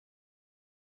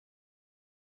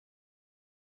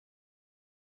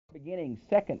Beginning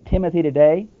 2 Timothy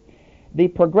today, the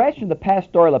progression of the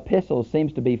pastoral epistles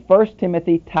seems to be 1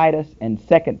 Timothy, Titus, and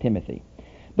 2 Timothy.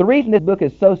 The reason this book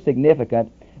is so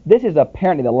significant, this is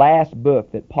apparently the last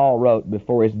book that Paul wrote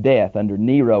before his death under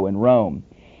Nero in Rome.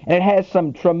 And it has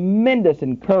some tremendous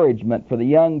encouragement for the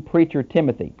young preacher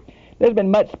Timothy. There's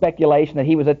been much speculation that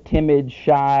he was a timid,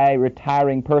 shy,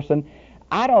 retiring person.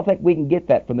 I don't think we can get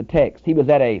that from the text. He was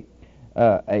at a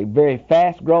very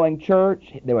fast-growing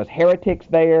church. There was heretics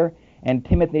there, and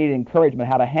Timothy needed encouragement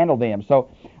how to handle them. So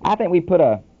I think we put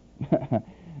an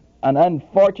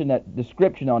unfortunate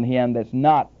description on him that's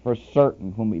not for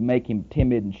certain when we make him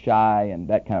timid and shy and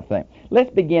that kind of thing.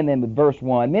 Let's begin then with verse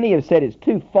 1. Many have said it's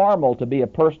too formal to be a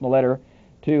personal letter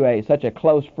to such a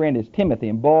close friend as Timothy,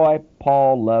 and boy,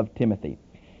 Paul loved Timothy.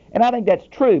 And I think that's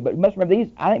true, but you must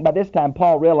remember, I think by this time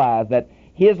Paul realized that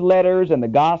his letters and the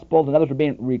Gospels and others were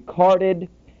being recorded,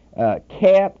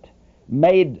 kept,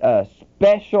 made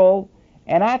special,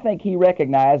 and I think he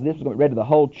recognized this was going to be read to the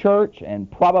whole church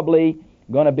and probably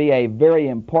going to be a very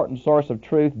important source of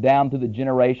truth down through the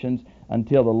generations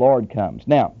until the Lord comes.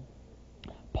 Now,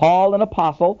 Paul, an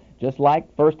apostle, just like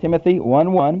 1 Timothy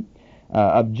 1:1,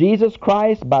 of Jesus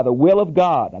Christ by the will of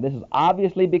God. Now, this is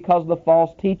obviously because of the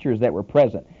false teachers that were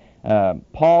present.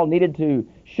 Paul needed to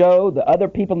show the other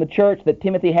people in the church that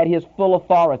Timothy had his full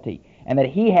authority and that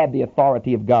he had the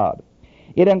authority of God.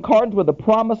 It in accordance with the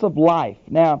promise of life.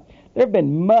 Now, there have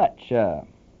been much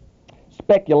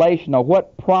speculation on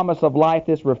what promise of life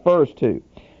this refers to.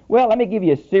 Well, let me give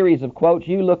you a series of quotes.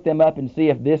 You look them up and see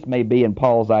if this may be in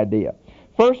Paul's idea.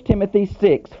 1 Timothy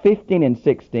 6:15 and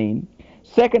 16,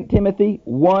 2 Timothy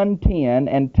 1:10,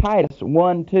 and Titus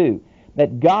 1:2,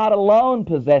 that God alone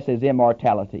possesses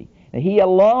immortality. He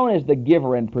alone is the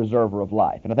giver and preserver of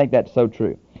life. And I think that's so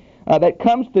true. That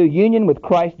comes through union with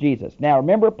Christ Jesus. Now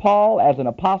remember, Paul, as an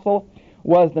apostle,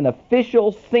 was an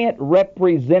official sent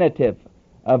representative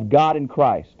of God in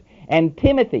Christ. And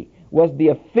Timothy was the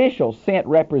official sent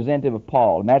representative of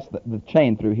Paul. And that's the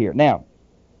chain through here. Now,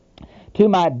 to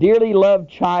my dearly loved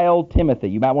child Timothy.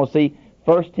 You might want to see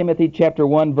 1 Timothy chapter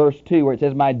 1, verse 2, where it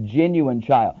says, my genuine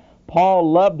child.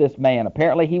 Paul loved this man.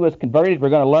 Apparently he was converted, we're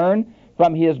going to learn,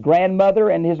 from his grandmother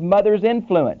and his mother's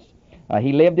influence.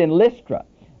 He lived in Lystra.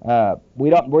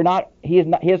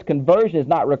 His conversion is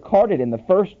not recorded in the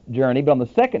first journey, but on the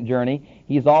second journey,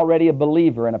 he's already a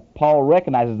believer, and Paul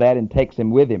recognizes that and takes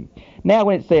him with him. Now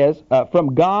when it says,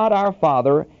 from God our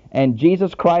Father and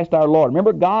Jesus Christ our Lord.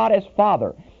 Remember, God as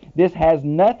Father. This has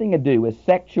nothing to do with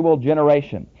sexual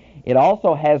generation. It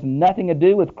also has nothing to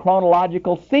do with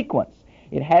chronological sequence.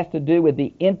 It has to do with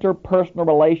the interpersonal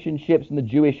relationships in the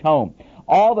Jewish home.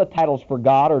 All the titles for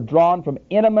God are drawn from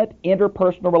intimate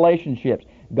interpersonal relationships.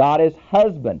 God is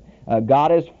husband,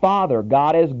 God is father,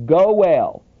 God is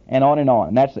Goel, and on and on.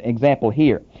 And that's the example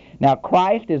here. Now,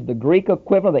 Christ is the Greek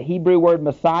equivalent of the Hebrew word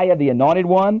Messiah, the Anointed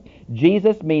One.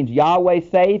 Jesus means Yahweh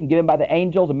saved, and given by the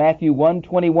angels in Matthew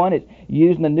 1:21. It's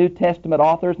used in the New Testament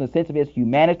authors in the sense of his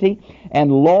humanity.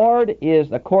 And Lord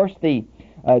is, of course, the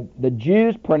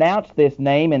Jews pronounced this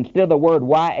name instead of the word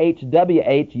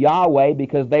YHWH, Yahweh,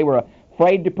 because they were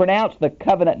afraid to pronounce the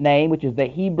covenant name, which is the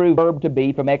Hebrew verb to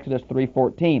be from Exodus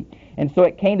 3:14. And so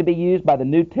it came to be used by the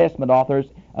New Testament authors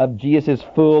of Jesus'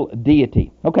 full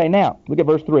deity. Okay, now, look at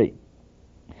verse 3.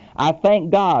 I thank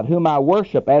God, whom I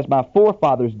worship as my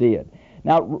forefathers did.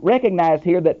 Now, recognize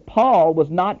here that Paul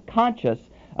was not conscious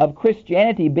of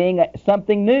Christianity being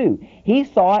something new. He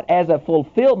saw it as a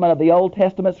fulfillment of the Old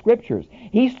Testament Scriptures.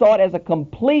 He saw it as a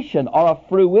completion or a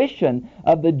fruition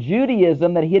of the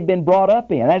Judaism that he had been brought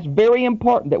up in. That's very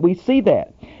important that we see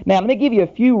that. Now, let me give you a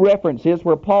few references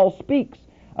where Paul speaks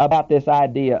about this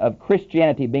idea of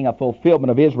Christianity being a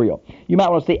fulfillment of Israel. You might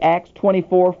want to see Acts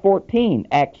 24:14,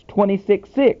 Acts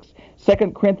 26:6,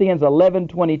 2 Corinthians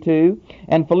 11:22,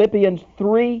 and Philippians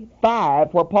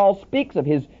 3:5, where Paul speaks of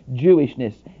his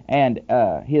Jewishness and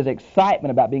his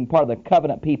excitement about being part of the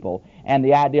covenant people and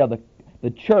the idea of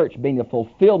the church being the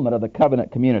fulfillment of the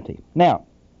covenant community. Now,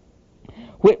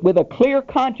 with a clear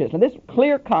conscience, and this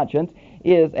clear conscience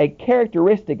is a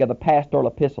characteristic of the pastoral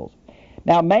epistles.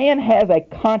 Now, man has a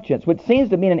conscience, which seems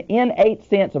to mean an innate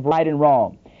sense of right and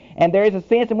wrong. And there is a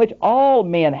sense in which all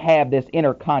men have this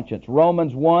inner conscience.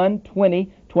 Romans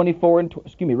 1:20, 24, and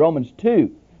Romans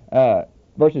 2,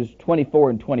 verses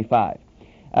 24 and 25.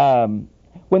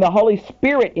 When the Holy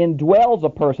Spirit indwells a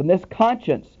person, this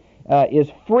conscience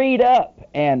is freed up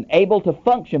and able to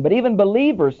function. But even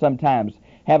believers sometimes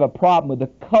have a problem with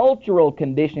the cultural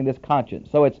conditioning of this conscience.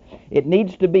 So it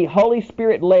needs to be Holy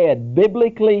Spirit led,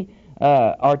 biblically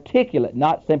articulate,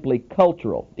 not simply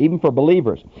cultural, even for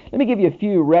believers. Let me give you a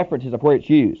few references of where it's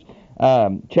used.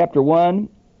 Chapter 1,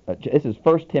 this is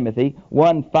 1 Timothy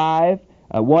 1:5,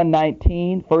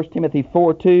 1:19, 1 Timothy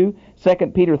 4:2,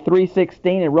 2 Peter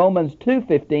 3:16, and Romans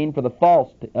 2:15 for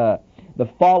the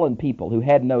fallen people who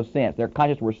had no sense. Their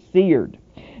consciences were seared.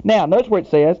 Now, notice where it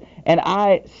says, and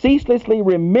I ceaselessly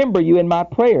remember you in my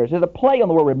prayers. There's a play on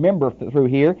the word remember through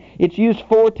here. It's used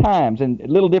 4 times in a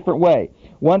little different way.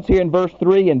 Once here in verse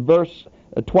 3, and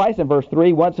twice in verse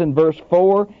 3, once in verse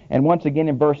 4, and once again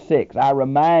in verse 6. I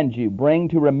remind you, bring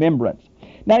to remembrance.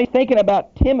 Now he's thinking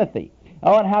about Timothy.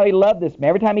 Oh, and how he loved this man.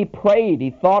 Every time he prayed, he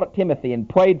thought of Timothy and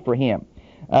prayed for him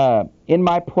in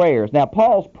my prayers. Now,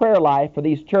 Paul's prayer life for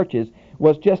these churches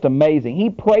was just amazing.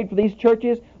 He prayed for these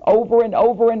churches over and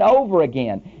over and over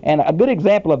again. And a good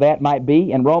example of that might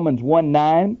be in Romans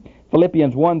 1:9,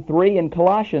 Philippians 1:3, and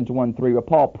Colossians 1:3, where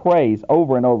Paul prays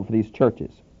over and over for these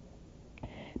churches.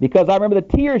 Because I remember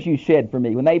the tears you shed for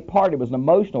me when they parted. It was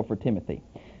emotional for Timothy.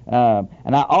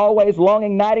 And I always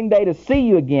longing night and day to see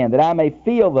you again, that I may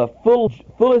feel the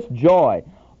fullest joy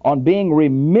on being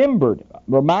reminded.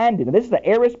 And this is the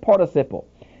aorist participle.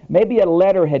 Maybe a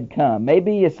letter had come.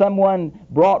 Maybe someone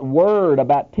brought word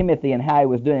about Timothy and how he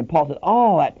was doing. And Paul said,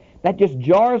 oh, that just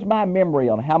jars my memory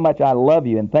on how much I love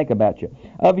you and think about you.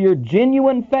 Of your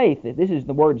genuine faith. This is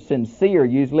the word sincere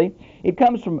usually. It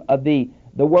comes from the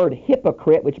word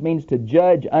hypocrite, which means to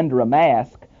judge under a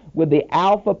mask, with the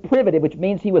alpha privative, which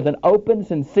means he was an open,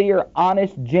 sincere,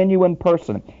 honest, genuine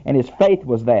person. And his faith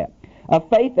was that. A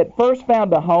faith that first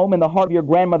found a home in the heart of your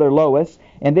grandmother Lois,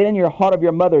 and then in your heart of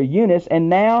your mother Eunice, and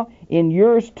now in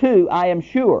yours too, I am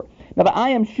sure. Now the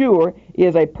I am sure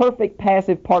is a perfect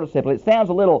passive participle. It sounds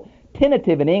a little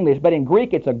tentative in English, but in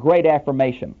Greek it's a great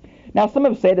affirmation. Now some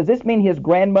have said, does this mean his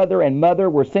grandmother and mother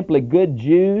were simply good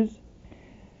Jews?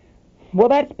 Well,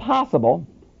 that's possible.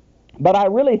 But I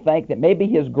really think that maybe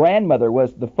his grandmother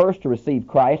was the first to receive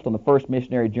Christ on the first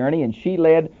missionary journey, and she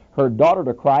led her daughter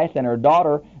to Christ, and her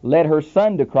daughter led her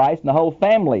son to Christ, and the whole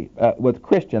family was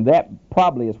Christian. That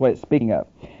probably is what it's speaking of.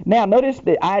 Now, notice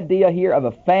the idea here of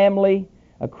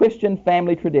a Christian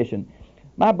family tradition.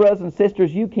 My brothers and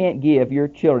sisters, you can't give your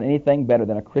children anything better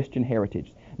than a Christian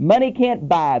heritage. Money can't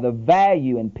buy the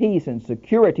value and peace and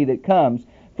security that comes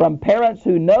from parents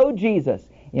who know Jesus,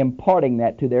 imparting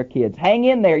that to their kids. Hang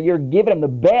in there. You're giving them the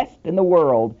best in the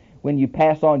world when you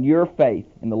pass on your faith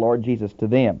in the Lord Jesus to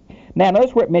them. Now,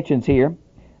 notice where it mentions here,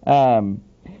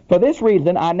 for this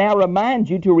reason, I now remind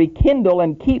you to rekindle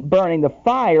and keep burning the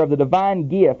fire of the divine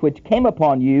gift which came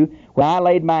upon you when I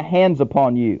laid my hands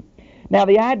upon you. Now,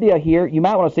 the idea here, you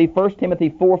might want to see 1 Timothy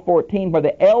 4:14, where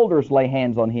the elders lay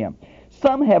hands on him.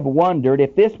 Some have wondered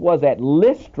if this was at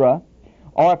Lystra,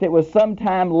 or if it was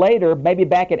sometime later, maybe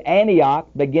back at Antioch,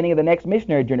 beginning of the next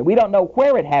missionary journey. We don't know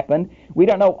where it happened. We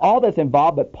don't know all that's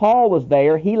involved, but Paul was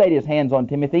there. He laid his hands on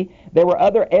Timothy. There were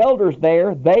other elders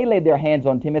there. They laid their hands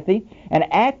on Timothy. And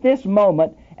at this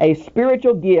moment, a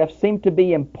spiritual gift seemed to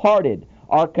be imparted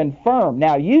or confirmed.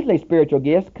 Now, usually spiritual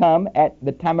gifts come at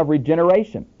the time of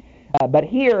regeneration. But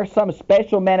here, some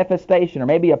special manifestation, or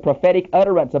maybe a prophetic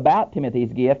utterance about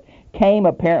Timothy's gift, came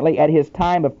apparently at his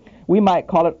time of, we might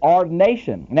call it,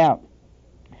 ordination. Now,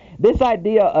 this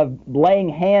idea of laying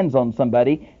hands on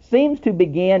somebody seems to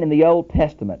begin in the Old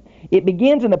Testament. It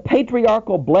begins in the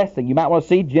patriarchal blessing. You might want to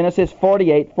see Genesis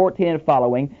 48:14 and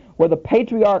following, where the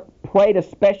patriarch prayed a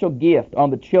special gift on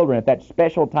the children at that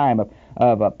special time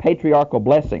of a patriarchal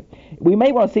blessing. We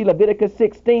may want to see Leviticus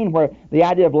 16, where the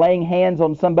idea of laying hands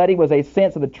on somebody was a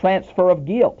sense of the transfer of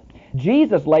guilt.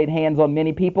 Jesus laid hands on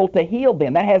many people to heal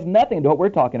them. That has nothing to do with what we're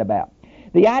talking about.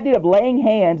 The idea of laying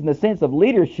hands in the sense of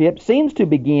leadership seems to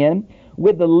begin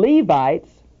with the Levites.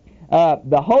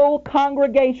 The whole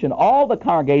congregation, all the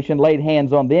congregation laid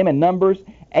hands on them in Numbers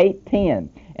 8:10.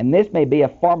 And this may be a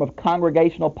form of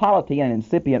congregational polity in an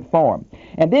incipient form.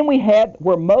 And then we had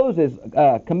where Moses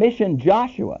commissioned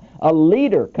Joshua. A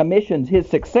leader commissions his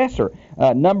successor,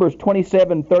 Numbers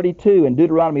 27:32 and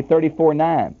Deuteronomy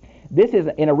 34:9. This is,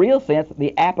 in a real sense,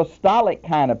 the apostolic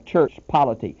kind of church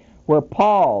polity, where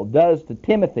Paul does to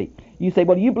Timothy. You say,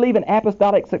 well, you believe in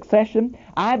apostolic succession?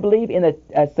 I believe in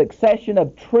a succession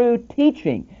of true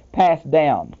teaching passed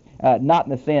down, not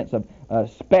in the sense of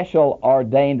special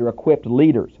ordained or equipped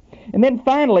leaders. And then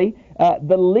finally,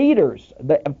 the leaders,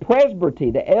 the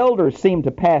presbytery, the elders seem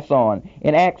to pass on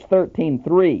in Acts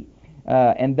 13:3,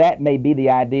 and that may be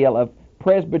the ideal of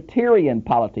Presbyterian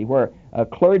polity, where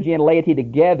clergy and laity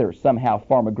together somehow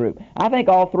form a group. I think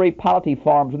all three polity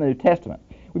forms in the New Testament.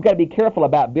 We've got to be careful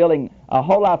about building a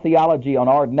whole lot of theology on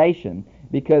ordination,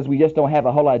 because we just don't have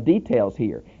a whole lot of details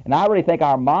here. And I really think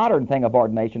our modern thing of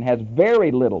ordination has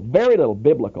very little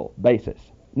biblical basis.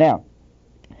 Now,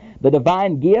 The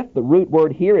divine gift, the root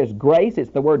word here is grace.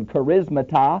 It's the word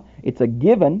charismata. It's a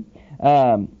given.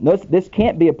 Notice this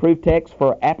can't be a proof text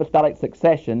for apostolic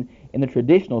succession in the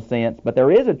traditional sense, but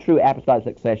there is a true apostolic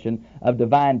succession of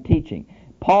divine teaching.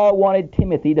 Paul wanted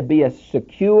Timothy to be a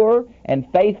secure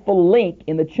and faithful link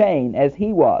in the chain as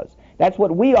he was. That's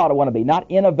what we ought to want to be, not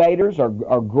innovators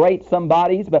or great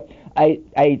somebodies, but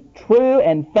a true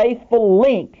and faithful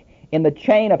link in the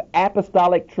chain of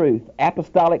apostolic truth,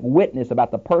 apostolic witness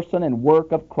about the person and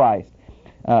work of Christ,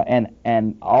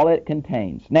 and all it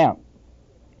contains. Now,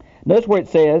 notice where it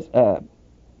says,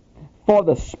 for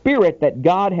the Spirit that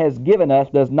God has given us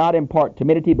does not impart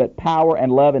timidity, but power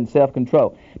and love and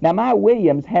self-control. Now, my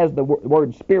Williams has the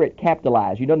word Spirit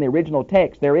capitalized. You know, in the original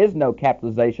text, there is no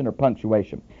capitalization or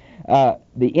punctuation. The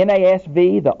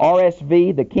NASV, the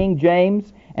RSV, the King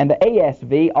James, and the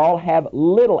ASV all have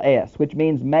little s, which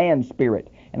means man's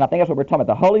spirit. And I think that's what we're talking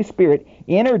about. The Holy Spirit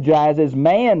energizes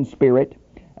man's spirit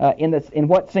in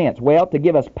what sense? Well, to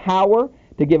give us power,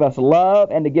 to give us love,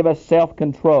 and to give us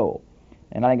self-control.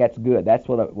 And I think that's good. That's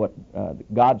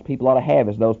what God's people ought to have,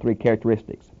 is those three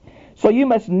characteristics. So you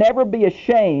must never be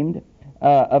ashamed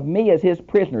of me as his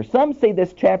prisoner. Some see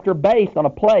this chapter based on a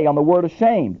play on the word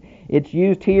ashamed. It's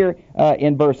used here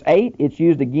in verse 8. It's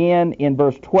used again in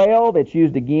verse 12. It's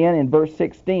used again in verse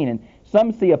 16. And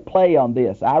some see a play on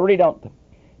this. I really don't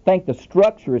think the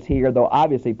structure is here, though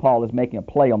obviously Paul is making a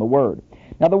play on the word.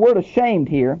 Now the word ashamed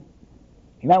here,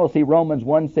 you might well see Romans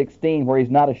 1:16 where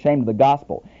he's not ashamed of the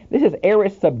gospel. This is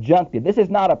aorist subjunctive. This is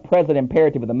not a present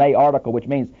imperative of the may article, which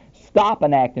means stop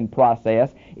an act in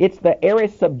process. It's the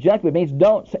aorist subjunctive. It means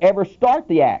don't ever start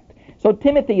the act. So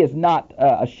Timothy is not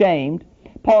ashamed.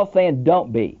 Paul's saying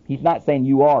don't be. He's not saying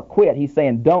you are, quit. He's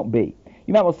saying don't be.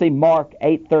 You might well see Mark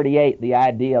 8:38, the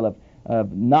idea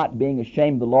of not being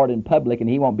ashamed of the Lord in public, and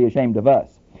he won't be ashamed of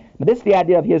us. Now this is the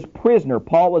idea of his prisoner.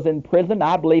 Paul was in prison.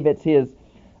 I believe it's his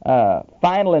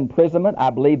final imprisonment.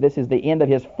 I believe this is the end of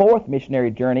his fourth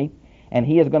missionary journey, and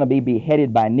he is going to be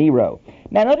beheaded by Nero.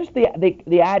 Now notice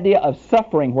the idea of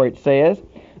suffering where it says,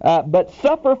 but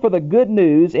suffer for the good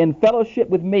news in fellowship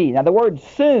with me. Now the word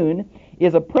soon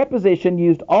is a preposition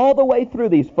used all the way through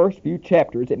these first few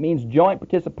chapters. It means joint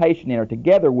participation in or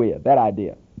together with, that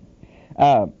idea.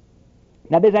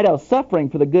 Now there's that idea of suffering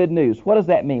for the good news. What does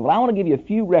that mean? Well, I want to give you a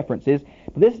few references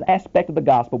for this aspect of the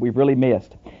gospel we've really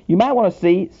missed. You might want to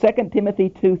see 2 Timothy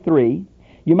 2:3.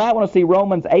 You might want to see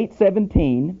Romans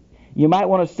 8:17. You might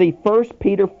want to see 1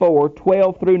 Peter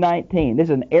 4:12 through 19. This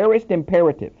is an aorist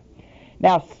imperative.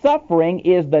 Now, suffering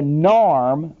is the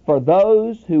norm for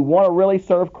those who want to really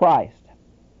serve Christ.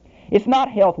 It's not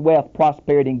health, wealth,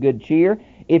 prosperity, and good cheer.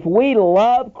 If we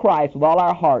love Christ with all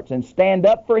our hearts and stand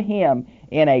up for Him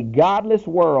in a godless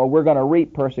world, we're going to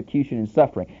reap persecution and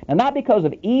suffering. Now, not because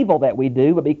of evil that we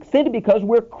do, but simply because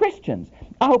we're Christians.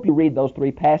 I hope you read those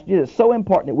three passages. It's so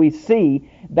important that we see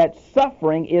that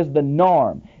suffering is the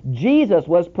norm. Jesus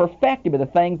was perfected by the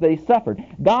things that He suffered.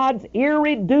 God's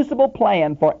irreducible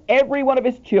plan for every one of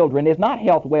His children is not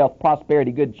health, wealth,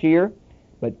 prosperity, good cheer,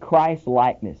 but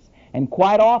Christ-likeness. And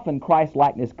quite often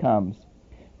Christ-likeness comes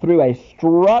through a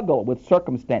struggle with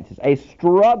circumstances, a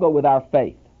struggle with our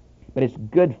faith. But it's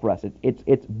good for us.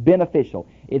 It's beneficial.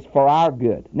 It's for our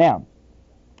good. Now,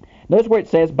 notice where it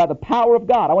says, by the power of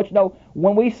God. I want you to know,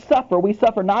 when we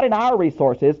suffer not in our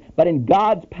resources, but in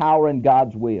God's power and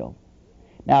God's will.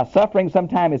 Now, suffering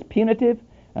sometimes is punitive.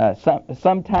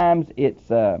 Sometimes it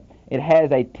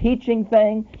has a teaching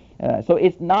thing. So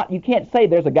it's not, you can't say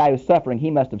there's a guy who's suffering, he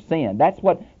must have sinned. That's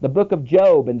what the book of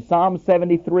Job and Psalm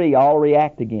 73 all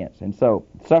react against. And so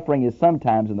suffering is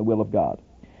sometimes in the will of God.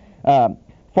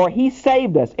 For He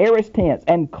saved us, aorist tense,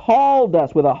 and called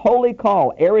us with a holy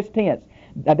call, aorist tense.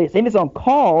 Now this emphasis on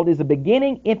called is a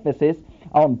beginning emphasis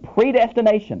on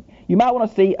predestination. You might want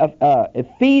to see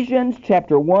Ephesians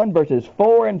chapter 1 verses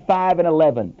 4 and 5 and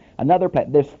 11.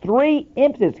 There's three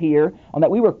emphases here on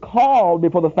that we were called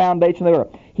before the foundation of the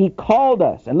earth. He called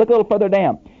us, and look a little further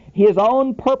down. His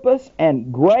own purpose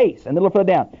and grace, and a little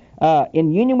further down.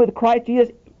 In union with Christ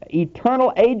Jesus,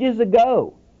 eternal ages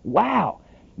ago. Wow.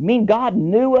 You mean God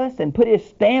knew us and put His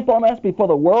stamp on us before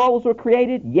the worlds were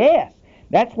created? Yes.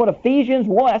 That's what Ephesians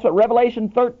 1, that's what Revelation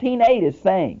 13:8 is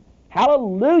saying.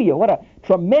 Hallelujah. What a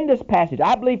tremendous passage.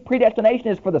 I believe predestination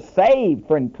is for the saved,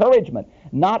 for encouragement,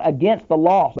 not against the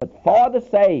lost, but for the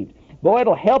saved. Boy,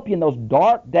 it'll help you in those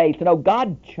dark days to know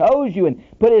God chose you and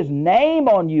put His name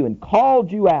on you and called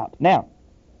you out. Now,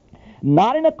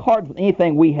 not in accordance with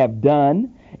anything we have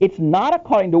done. It's not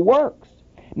according to works.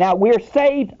 Now, we're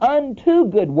saved unto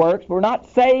good works, but we're not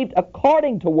saved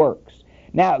according to works.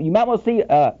 Now, you might want to see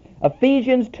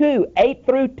Ephesians 2, 8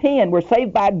 through 10, we're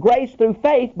saved by grace through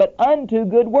faith, but unto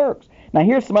good works. Now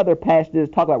here's some other passages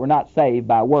that talk about we're not saved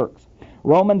by works.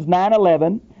 Romans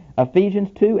 9:11, Ephesians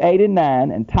 2, 8 and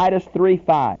 9, and Titus 3,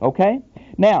 5. Okay?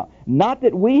 Now, not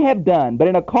that we have done, but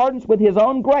in accordance with His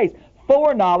own grace.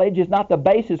 Foreknowledge is not the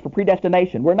basis for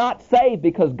predestination. We're not saved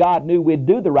because God knew we'd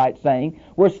do the right thing.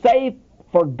 We're saved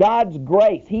for God's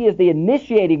grace. He is the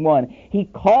initiating one. He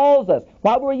calls us.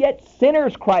 While we were yet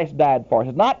sinners, Christ died for us.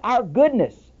 It's not our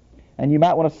goodness. And you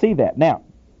might want to see that. Now,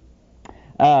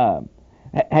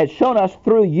 has shown us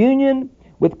through union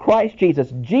with Christ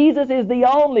Jesus. Jesus is the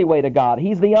only way to God.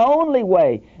 He's the only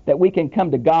way that we can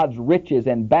come to God's riches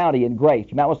and bounty and grace.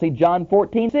 You might want to see John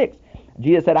 14:6.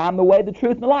 Jesus said, I'm the way, the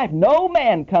truth, and the life. No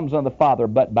man comes unto the Father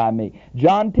but by me.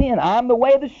 John 10, I am the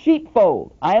way of the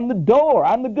sheepfold. I am the door.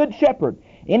 I'm the good shepherd.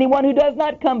 Anyone who does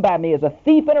not come by me is a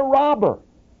thief and a robber.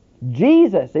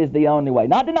 Jesus is the only way.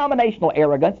 Not denominational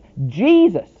arrogance.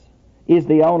 Jesus is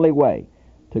the only way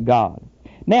to God.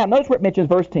 Now, notice where it mentions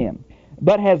verse 10.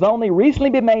 But has only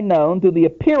recently been made known through the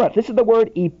appearance. This is the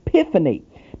word epiphany.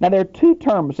 Now, there are two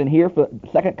terms in here for the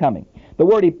second coming. The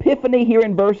word epiphany here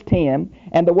in verse 10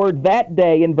 and the word that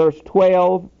day in verse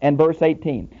 12 and verse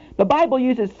 18. The Bible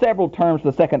uses several terms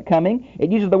for the second coming.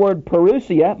 It uses the word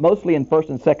parousia, mostly in 1st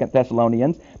and 2nd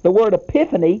Thessalonians. The word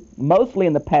epiphany, mostly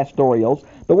in the pastorals.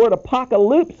 The word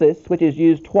apocalypsis, which is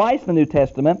used twice in the New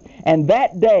Testament. And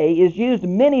that day is used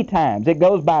many times. It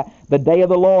goes by the day of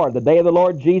the Lord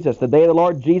Jesus, the day of the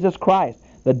Lord Jesus Christ,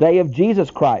 the day of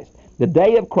Jesus Christ, the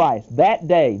day of Christ, that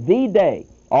day, the day.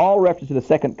 All reference to the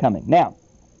second coming. Now,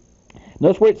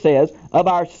 notice where it says, of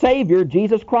our Savior,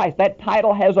 Jesus Christ. That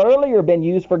title has earlier been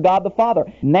used for God the Father.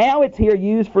 Now it's here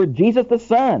used for Jesus the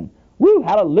Son. Woo,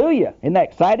 hallelujah. Isn't that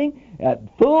exciting?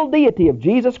 Full deity of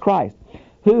Jesus Christ,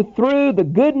 who through the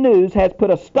good news has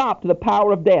put a stop to the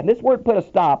power of death. And this word put a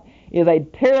stop is a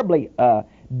terribly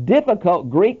difficult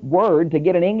Greek word to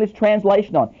get an English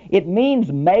translation on. It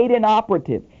means made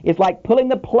inoperative. It's like pulling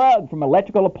the plug from an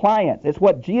electrical appliance. It's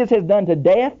what Jesus has done to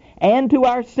death and to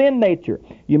our sin nature.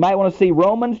 You might want to see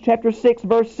Romans chapter 6,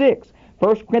 verse 6,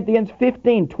 1 Corinthians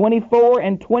 15, 24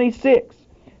 and 26,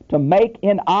 to make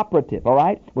inoperative, all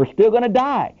right? We're still going to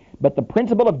die, but the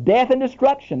principle of death and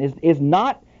destruction is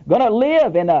not going to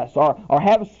live in us or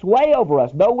have sway over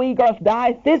us. Though we are going to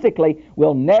die physically,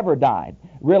 we'll never die,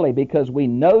 really, because we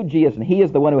know Jesus, and He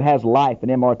is the one who has life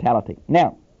and immortality.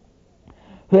 Now,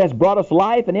 who has brought us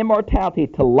life and immortality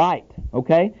to light,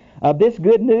 okay? Of this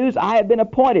good news I have been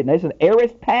appointed. Now, this is an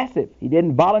aorist passive. He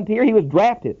didn't volunteer, he was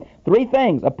drafted. Three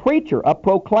things: a preacher, a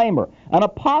proclaimer, an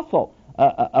apostle,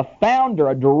 a founder,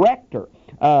 a director,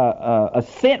 a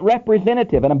sent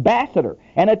representative, an ambassador,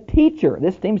 and a teacher.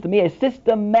 This seems to me a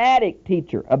systematic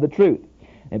teacher of the truth.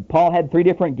 And Paul had three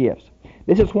different gifts.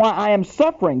 This is why I am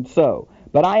suffering so,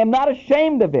 but I am not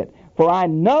ashamed of it, for I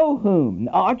know whom.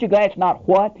 Aren't you glad it's not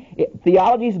what?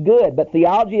 Theology is good, but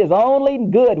theology is only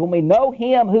good when we know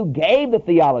Him who gave the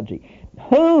theology.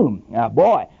 Whom? Now,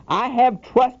 boy, I have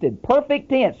trusted. Perfect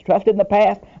tense. Trusted in the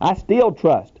past. I still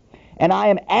trust. And I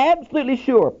am absolutely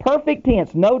sure, perfect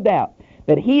tense, no doubt,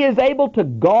 that He is able to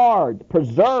guard,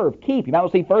 preserve, keep. You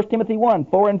might see 1 Timothy 1,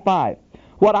 4 and 5.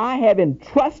 What I have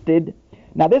entrusted.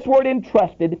 Now, this word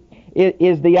entrusted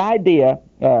is the idea.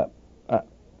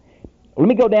 Let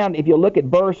me go down, if you look at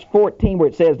verse 14 where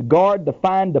it says, guard the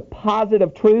fine deposit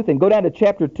of truth, and go down to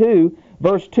chapter 2,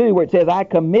 verse 2 where it says, I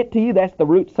commit to you. That's the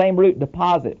root, same root,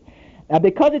 deposit. Now,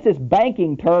 because it's this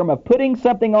banking term of putting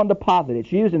something on deposit,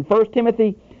 it's used in 1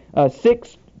 Timothy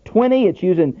 6:20, it's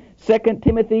used in 2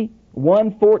 Timothy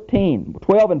 1:14,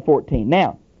 12 and 14.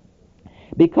 Now,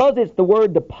 because it's the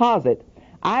word deposit,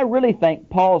 I really think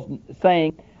Paul's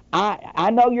saying, I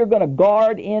know you're going to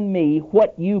guard in me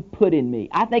what you put in me.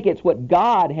 I think it's what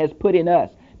God has put in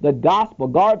us, the gospel.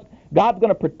 God's going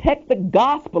to protect the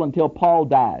gospel until Paul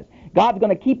dies. God's going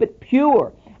to keep it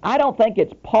pure. I don't think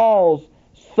it's Paul's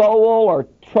soul or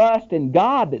trust in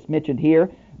God that's mentioned here,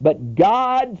 but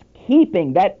God's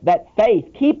keeping that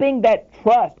faith, keeping that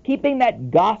trust, keeping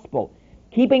that gospel,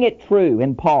 keeping it true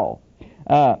in Paul.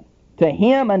 To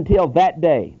Him until that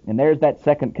day. And there's that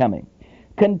second coming.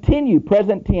 Continue,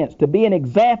 present tense, to be an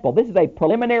example. This is a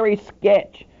preliminary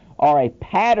sketch or a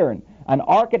pattern, an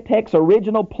architect's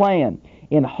original plan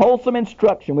in wholesome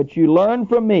instruction which you learn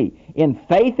from me in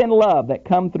faith and love that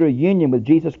come through union with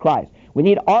Jesus Christ. We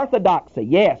need orthodoxy,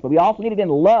 yes, but we also need it in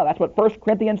love. That's what 1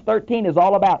 Corinthians 13 is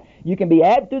all about. You can be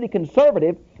absolutely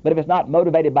conservative, but if it's not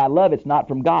motivated by love, it's not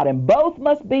from God. And both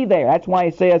must be there. That's why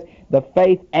he says the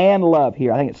faith and love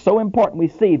here. I think it's so important we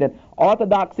see that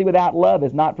orthodoxy without love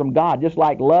is not from God, just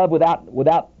like love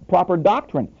without proper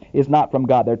doctrine is not from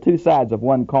God. They're two sides of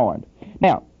one coin.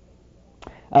 Now,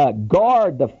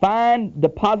 guard the fine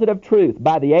deposit of truth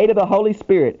by the aid of the Holy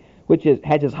Spirit, which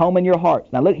has his home in your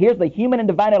hearts. Now look, here's the human and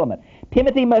divine element.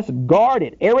 Timothy must guard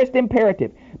it, aorist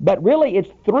imperative. But really, it's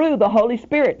through the Holy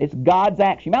Spirit. It's God's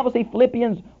action. You might see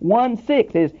Philippians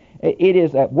 1:6 it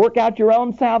is work out your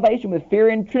own salvation with fear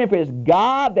and trembling, for it is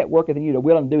God that worketh in you to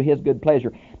will and do his good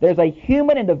pleasure. There's a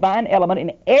human and divine element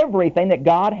in everything that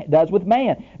God does with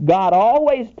man. God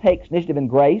always takes initiative in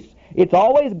grace. It's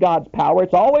always God's power.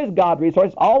 It's always God's resource.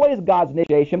 It's always God's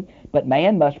initiation. But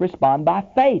man must respond by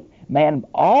faith. Man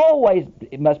always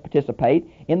must participate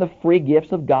in the free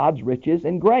gifts of God's riches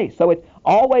and grace. So it's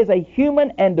always a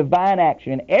human and divine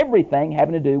action in everything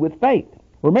having to do with faith.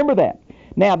 Remember that.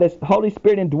 Now, this Holy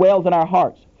Spirit indwells in our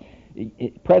hearts.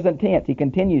 Present tense, he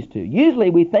continues to. Usually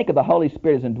we think of the Holy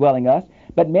Spirit as indwelling us,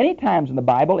 but many times in the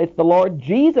Bible it's the Lord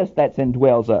Jesus that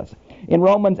indwells us. In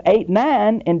Romans 8,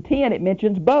 9, and 10 it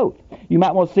mentions both. You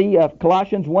might want to see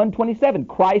Colossians 1:27,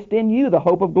 Christ in you, the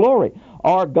hope of glory.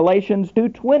 Or Galatians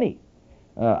 2:20,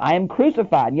 I am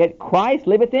crucified, and yet Christ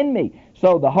liveth in me.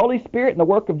 So the Holy Spirit and the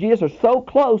work of Jesus are so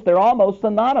close, they're almost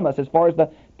synonymous as far as the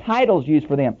titles used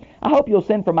for them. I hope you'll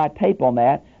send for my tape on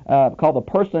that, called The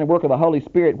Person and Work of the Holy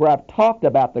Spirit, where I've talked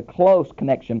about the close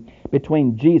connection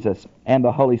between Jesus and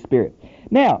the Holy Spirit.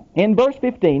 Now, in verse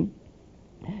 15,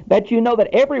 that you know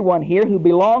that everyone here who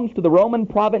belongs to the Roman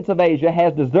province of Asia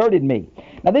has deserted me.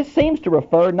 Now, this seems to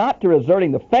refer not to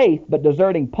deserting the faith, but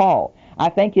deserting Paul. I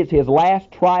think it's his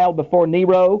last trial before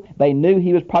Nero. They knew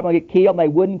he was probably going to get killed, and they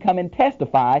wouldn't come and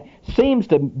testify. Seems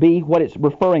to be what it's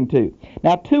referring to.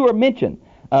 Now, two are mentioned,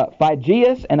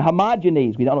 Phygeus and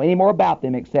Hermogenes. We don't know any more about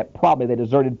them except probably they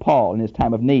deserted Paul in his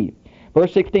time of need.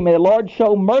 Verse 16, may the Lord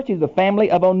show mercy to the family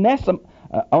of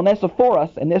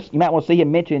Onesiphorus, and this you might want to see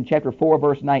him mentioned in chapter 4,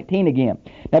 verse 19 again.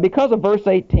 Now, because of verse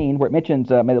 18, where it mentions,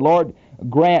 may the Lord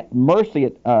grant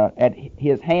mercy at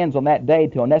his hands on that day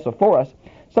to Onesiphorus,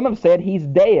 some have said he's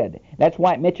dead. That's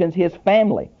why it mentions his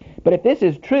family. But if this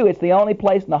is true, it's the only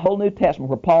place in the whole New Testament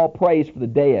where Paul prays for the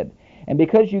dead. And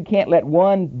because you can't let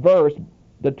one verse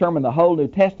determine the whole New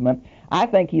Testament, I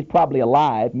think he's probably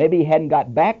alive. Maybe he hadn't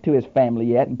got back to his family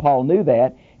yet, and Paul knew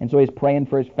that, and so he's praying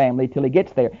for his family till he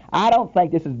gets there. I don't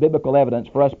think this is biblical evidence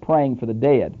for us praying for the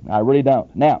dead. I really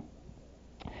don't. Now,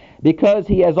 because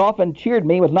he has often cheered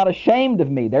me, was not ashamed of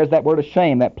me. There's that word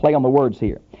ashamed, that play on the words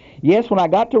here. Yes, when I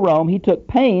got to Rome, he took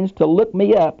pains to look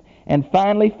me up and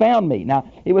finally found me.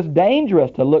 Now, it was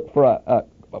dangerous to look for a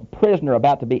prisoner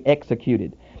about to be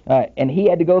executed. And he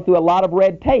had to go through a lot of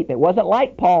red tape. It wasn't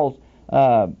like Paul's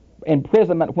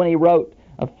imprisonment when he wrote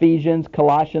Ephesians,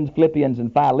 Colossians, Philippians,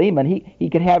 and Philemon. He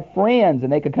could have friends,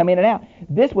 and they could come in and out.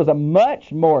 This was a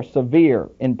much more severe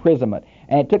imprisonment,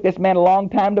 and it took this man a long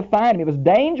time to find him. It was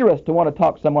dangerous to want to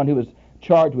talk to someone who was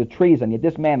charged with treason, yet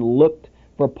this man looked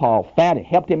for Paul, found it,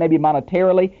 helped him maybe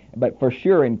monetarily, but for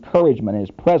sure encouragement in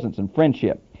his presence and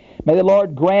friendship. May the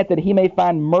Lord grant that he may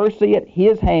find mercy at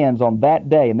his hands on that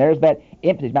day. And there's that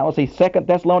emphasis. Now we'll see 2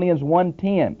 Thessalonians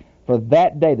 1:10 for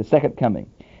that day, the second coming.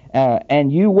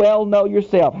 And you well know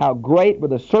yourself how great were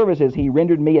the services he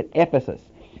rendered me at Ephesus.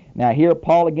 Now here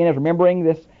Paul again is remembering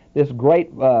this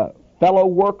great fellow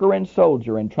worker and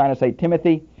soldier and trying to say,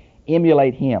 Timothy,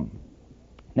 emulate him.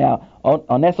 Now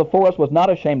Onesiphorus was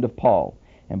not ashamed of Paul,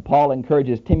 and Paul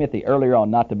encourages Timothy earlier on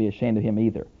not to be ashamed of him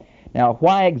either. Now,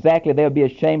 why exactly they would be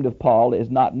ashamed of Paul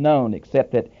is not known,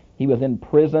 except that he was in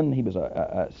prison. He was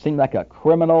seemed like a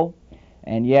criminal,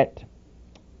 and yet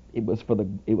it was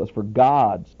for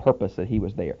God's purpose that he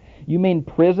was there. You mean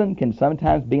prison can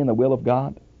sometimes be in the will of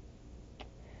God?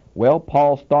 Well,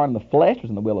 Paul's thorn in the flesh was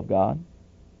in the will of God.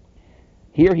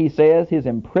 Here he says his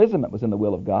imprisonment was in the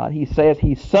will of God. He says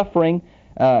he's suffering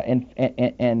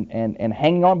and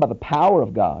hanging on by the power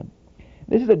of God.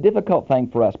 This is a difficult thing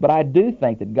for us, but I do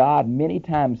think that God many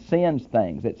times sends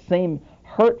things that seem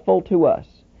hurtful to us,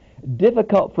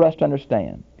 difficult for us to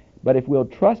understand. But if we'll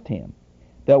trust him,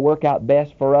 they'll work out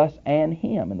best for us and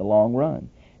him in the long run.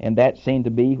 And that seemed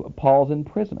to be Paul's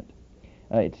imprisonment.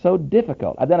 It's so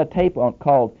difficult. I've done a tape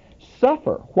called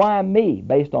Suffer, Why Me,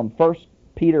 based on 1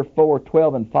 Peter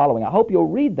 4:12 and following. I hope you'll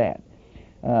read that.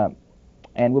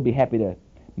 And we'll be happy to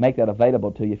make that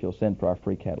available to you if you'll send for our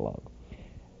free catalog.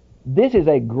 This is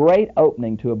a great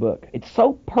opening to a book. It's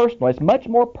so personal. It's much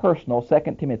more personal,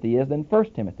 2 Timothy is, than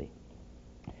 1 Timothy.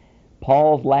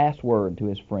 Paul's last word to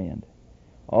his friend.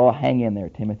 Oh, hang in there,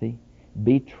 Timothy.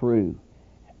 Be true.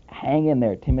 Hang in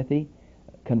there, Timothy.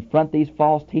 Confront these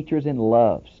false teachers in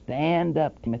love. Stand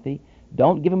up, Timothy.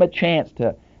 Don't give them a chance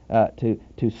to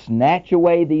snatch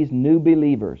away these new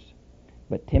believers.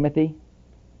 But Timothy,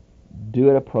 do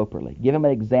it appropriately. Give them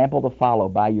an example to follow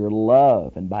by your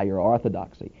love and by your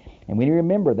orthodoxy. And we need to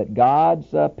remember that God's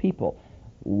people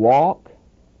walk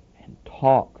and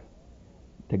talk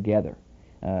together.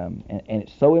 And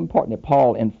it's so important that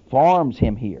Paul informs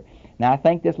him here. Now, I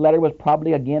think this letter was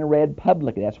probably again read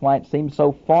publicly. That's why it seems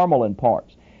so formal in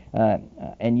parts.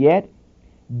 And yet,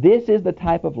 this is the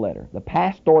type of letter, the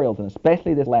pastorals, and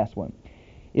especially this last one,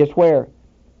 is where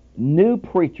new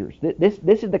preachers,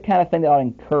 this is the kind of thing that ought to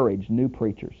encourage new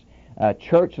preachers,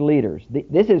 church leaders.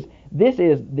 This is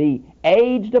the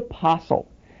aged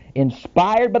apostle,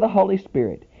 inspired by the Holy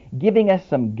Spirit, giving us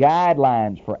some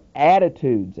guidelines for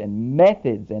attitudes and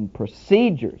methods and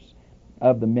procedures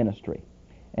of the ministry.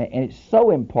 And it's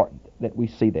so important that we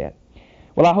see that.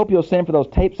 Well, I hope you'll send for those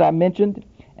tapes I mentioned,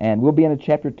 and we'll be in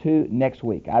chapter 2 next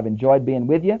week. I've enjoyed being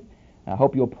with you. I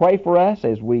hope you'll pray for us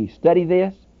as we study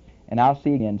this, and I'll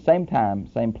see you again same time,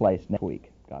 same place next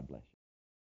week. God bless you.